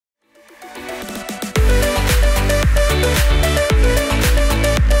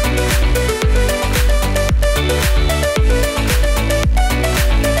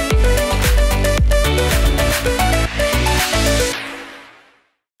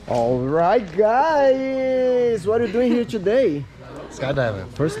All right, guys, what are you doing here today? Skydiving.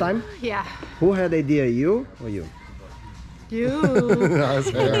 First time? Yeah. Who had the idea, you or you? You.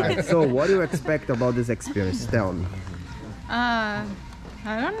 Alright, so what do you expect about this experience? Tell me. I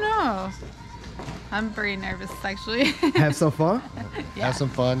don't know. I'm pretty nervous actually. Have some fun? Yeah. Have some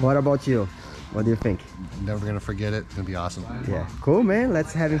fun. What about you? What do you think? Never gonna forget it. It's gonna be awesome. Yeah, cool, man.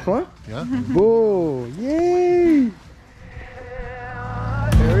 Let's have fun. Yeah. Whoa! Yay!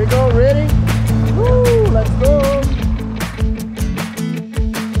 Here we go. Ready? Woo! Let's go!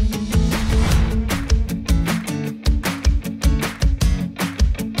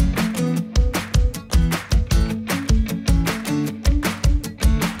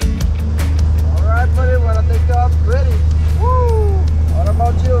 All right, buddy. Wanna take off? Ready? Woo! What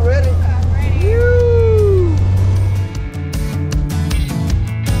about you? Ready? I'm ready. Woo!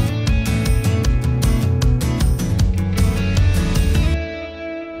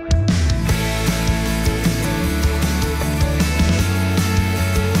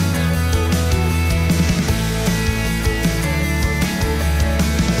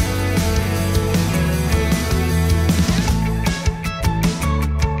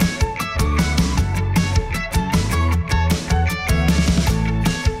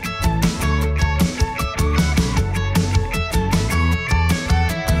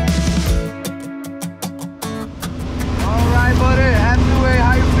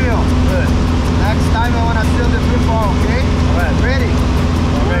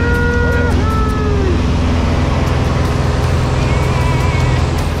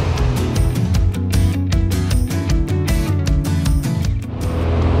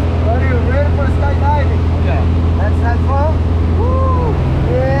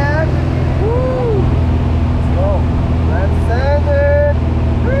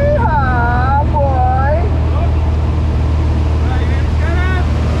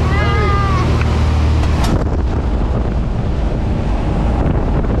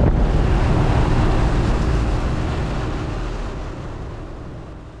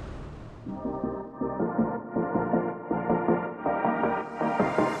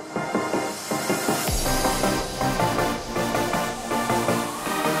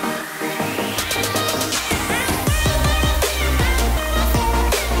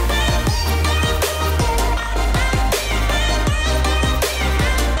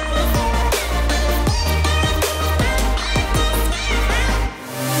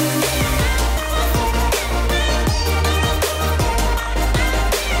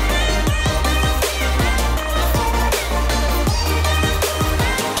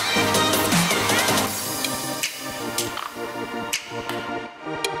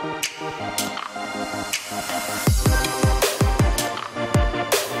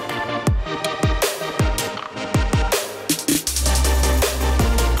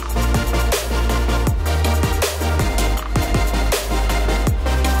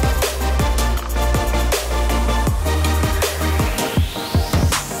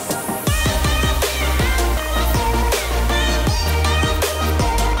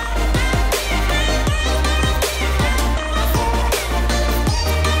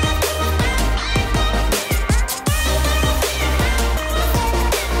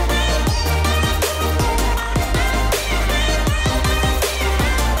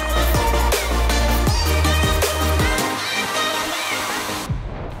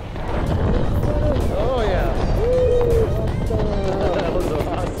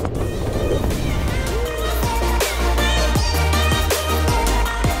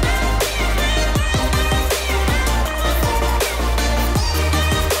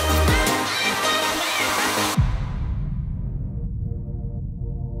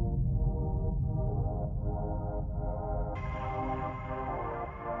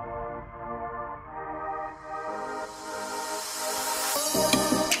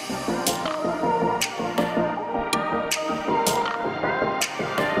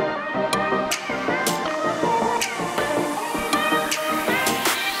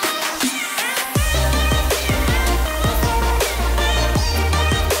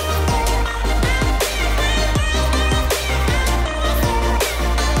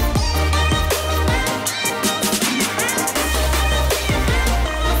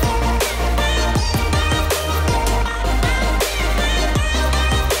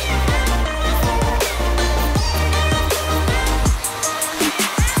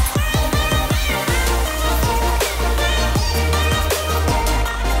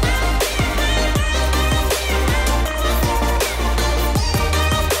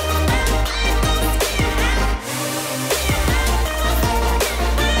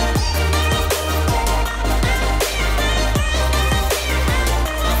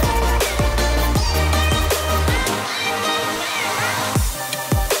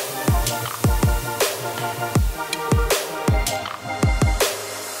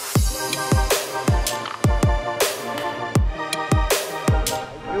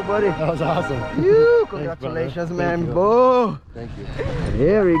 buddy. That was awesome. You, congratulations, Thanks, man. brother. Boom. Thank you.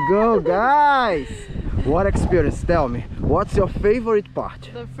 Here we go, guys. What experience? Tell me, what's your favorite part?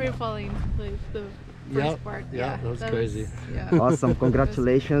 The free falling, like the first Yep, part. yeah, that was crazy. Yeah. Awesome,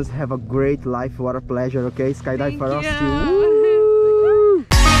 congratulations. Have a great life. What a pleasure. Okay, Skydive Thank Fyrosity. you.